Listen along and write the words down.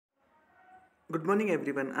Good morning,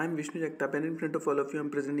 everyone. I'm Vishnu Jagtap, and in front of all of you, I'm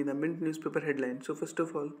presenting the Mint newspaper headline. So, first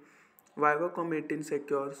of all, Viacom 18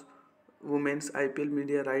 secures women's IPL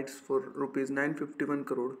media rights for rupees 951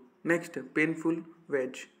 crore. Next, painful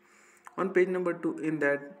wedge. On page number 2, in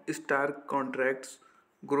that, stark contracts,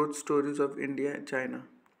 growth stories of India and China.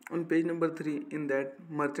 On page number 3, in that,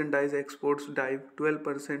 merchandise exports dive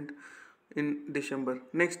 12% in December.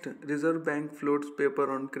 Next, Reserve Bank floats paper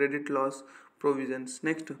on credit loss provisions.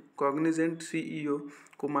 Next, Cognizant CEO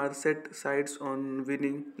Kumar set sights on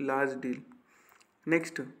winning large deal.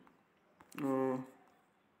 Next,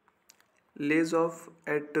 lays off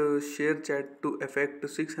at ShareChat to affect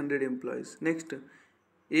 600 employees. Next,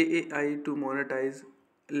 AAI to monetize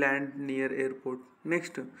land near airport.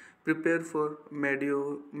 Next, prepare for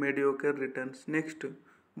mediocre returns. Next,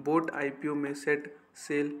 boat IPO may set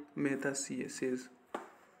sail, Mehta says.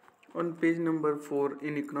 On page number 4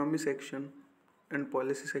 in economy section and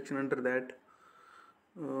policy section under that,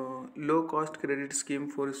 low cost credit scheme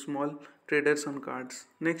for small traders on cards.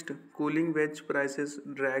 Next, cooling wedge prices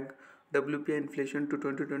drag WPI inflation to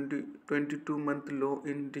 2020 22-month low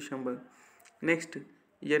in December. Next,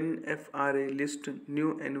 NFRA list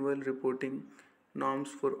new annual reporting norms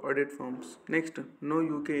for audit firms. Next, no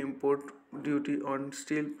UK import duty on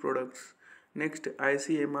steel products. Next,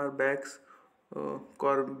 ICMR backs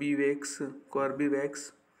Corbevax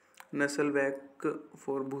Nusselvac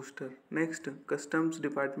for booster. Next, Customs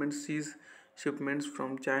Department sees shipments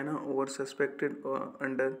from China over suspected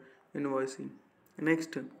under invoicing.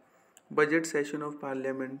 Next, budget session of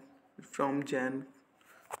Parliament from Jan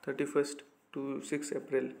 31st to 6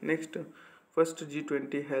 April. Next, first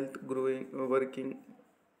G20 health growing working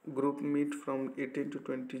group meet from 18 to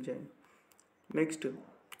 20 Jan. Next,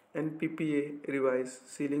 NPPA revise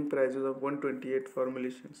ceiling prices of 128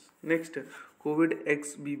 formulations. Next, COVID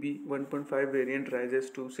XBB 1.5 variant rises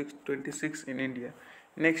to 626 in India.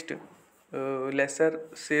 Next, Lesser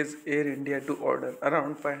says Air India to order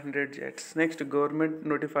around 500 jets. Next, government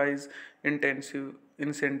notifies intensive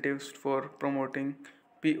incentives for promoting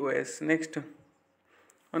POS. Next,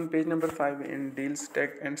 on page number 5 in deals,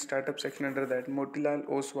 tech and startup section under that, Motilal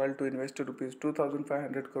Oswal to invest rupees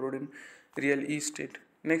 2500 crore in real estate.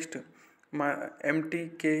 Next,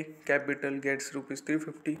 MTK Capital gets rupees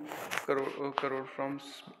 350 crore from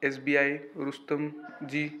SBI, Rustam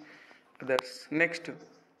G others. Next,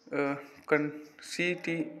 uh,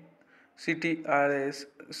 CT CTRLS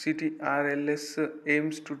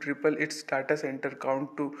aims to triple its data center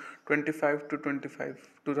count to 25 to 25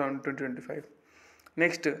 2025.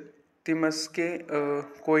 Next, Timaske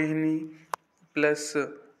Kohini plus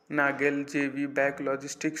Nagel JV back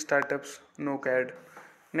logistics startups NoCAD.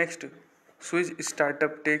 Next, Swiss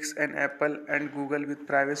startup takes an Apple and Google with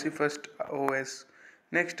privacy first OS.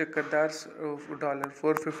 Next, Qatar's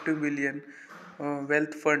 $450 million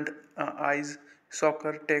wealth fund eyes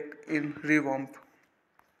soccer tech in revamp.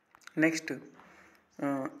 Next,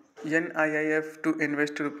 NIIF to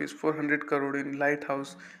invest rupees 400 crore in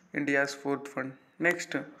Lighthouse, India's fourth fund.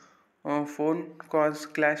 Next, phone cause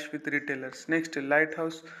clash with retailers. Next,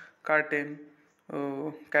 Lighthouse, Carton,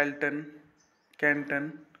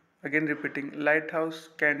 Canton. Again repeating, Lighthouse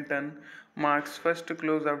Canton marks first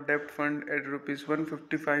close of debt fund at rupees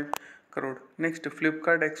 155 crore. Next,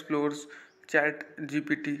 Flipkart explores Chat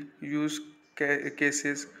GPT use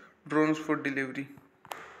cases, drones for delivery.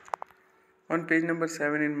 On page number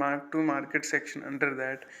 7 in Mark to Market section under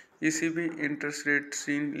that, ECB interest rate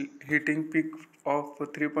seen hitting peak of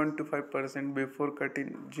 3.25% before cut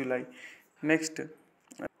in July. Next,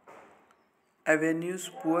 Avenue's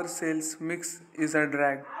poor sales mix is a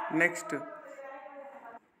drag. Next,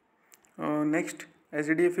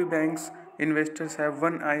 HDFC Bank's investors have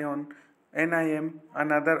one eye on NIM,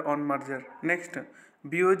 another on merger. Next,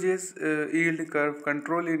 BOJ's yield curve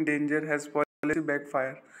control in danger has policy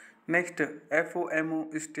backfire. Next,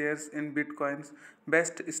 FOMO stares in Bitcoin's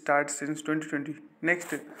best start since 2020.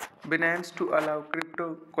 Next, Binance to allow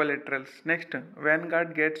crypto collaterals. Next,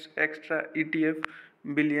 Vanguard gets extra ETF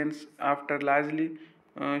billions after largely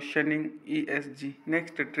shunning ESG.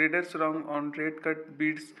 Next, traders wrong on rate cut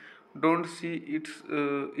beats don't see its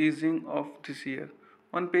easing of this year.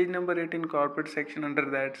 On page number 18 corporate section under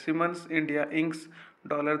that, Siemens India inks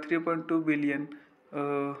 $3.2 billion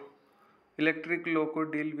electric loco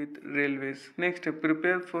deal with railways. Next,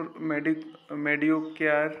 prepare for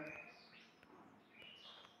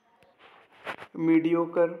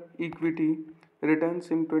mediocre equity returns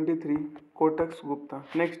in 23 Kotak's Gupta.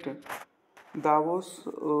 Next, Davos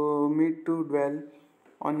meet to dwell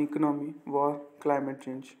on economy, war, climate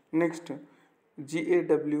change. Next,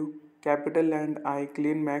 GAW Capital and I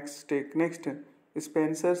Clean Max stake. Next,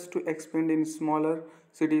 Spencer's to expand in smaller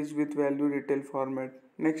cities with value retail format.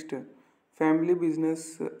 Next, family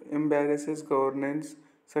business embarrasses governance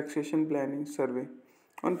succession planning survey.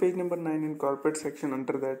 On page number 9 in corporate section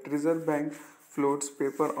under that, Reserve Bank floats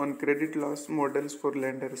paper on credit loss models for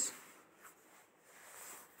lenders.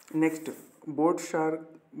 Next, board share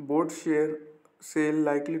sale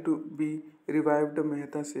likely to be revived,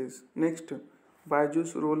 Mehta says. Next,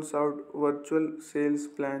 Byju's rolls out virtual sales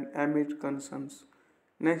plan amid concerns.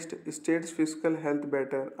 Next, state's fiscal health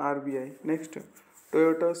better, RBI. Next,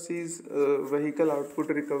 Toyota sees vehicle output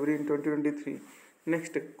recovery in 2023.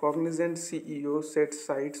 Next, Cognizant CEO sets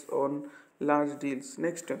sights on large deals.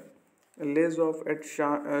 Next, lays off at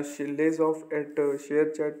ShareChat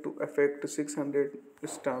to affect 600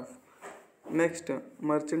 staff. Next,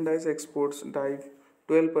 merchandise exports dive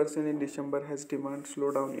 12% in December as demand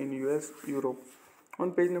slowdown in US, Europe.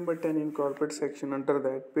 On page number 10 in corporate section under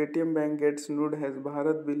that, Paytm Bank gets nude as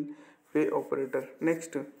Bharat Bill Pay operator.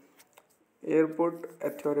 Next, airport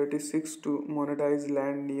authority seeks to monetize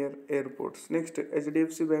land near airports. Next,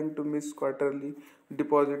 HDFC Bank to miss quarterly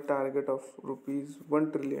deposit target of rupees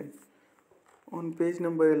 1 trillion. On page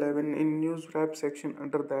number 11 in news wrap section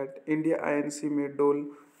under that, India INC may dole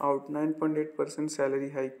out 9.8% salary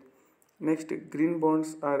hike. Next, green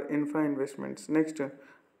bonds are infra investments. Next,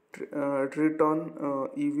 Triton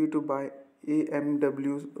EV to buy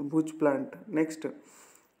AMW's Bhuj plant. Next,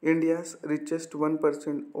 India's richest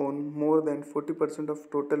 1% own more than 40% of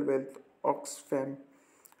total wealth, Oxfam.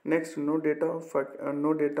 Next, no data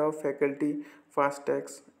of faculty fast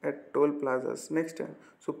tags at toll plazas. Next,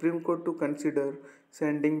 Supreme Court to consider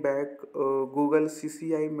sending back Google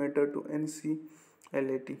CCI matter to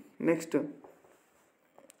NCLAT. Next,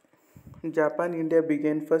 Japan India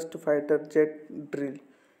began first fighter jet drill.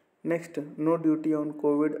 Next, no duty on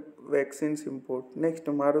COVID vaccines import. Next,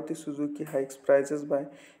 Maruti Suzuki hikes prices by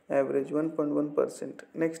average 1.1%.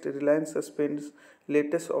 Next, Reliance suspends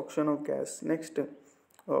latest auction of gas. Next,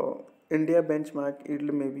 India benchmark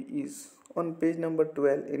yield maybe is. On page number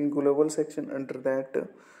 12 in global section under that,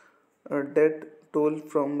 debt toll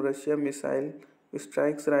from Russia missile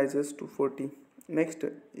strikes rises to 40. Next,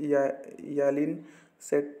 Yalin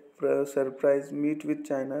set surprise meet with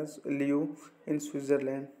China's Liu in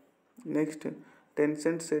Switzerland. Next,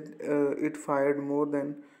 Tencent said it fired more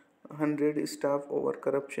than 100 staff over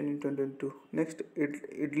corruption in 2022. Next,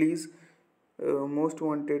 Italy's most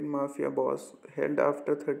wanted mafia boss held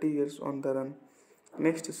after 30 years on the run.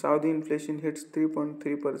 Next, Saudi inflation hits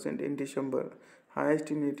 3.3% in December, highest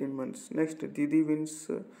in 18 months. Next, Didi wins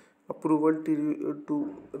approval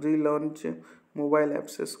to relaunch mobile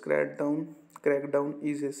apps as crackdown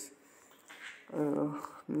eases.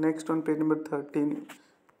 Next, on page number 13,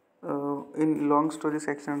 in long story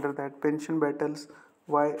section under that, pension battles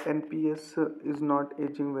why NPS is not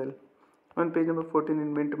aging well. On page number 14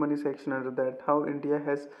 in mint money section under that, how India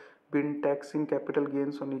has been taxing capital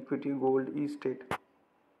gains on equity, gold, e-state.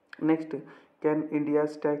 Next, can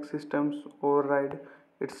India's tax systems override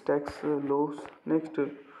its tax laws? Next,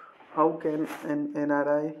 how can an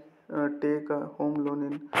NRI take a home loan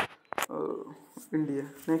in India?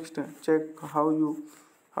 Next, check how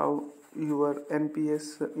your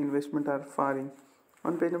NPS investment are faring.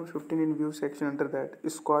 On page number 15 in view section under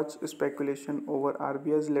that, Scotch speculation over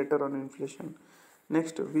RBI's letter on inflation.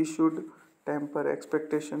 Next, we should temper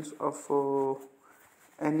expectations of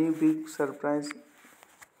any big surprise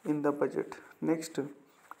in the budget. Next,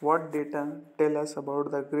 what data tell us about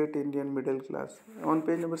the great Indian middle class? On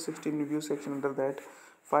page number 16 review section under that,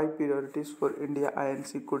 5 priorities for India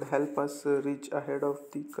INC could help us reach ahead of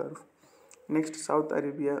the curve. Next, South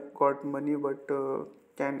Arabia got money, but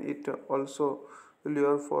can it also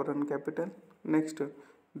lure foreign capital? Next,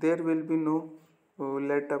 there will be no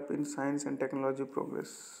let up in science and technology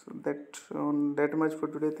progress. That much for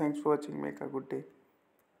today. Thanks for watching. Make a good day.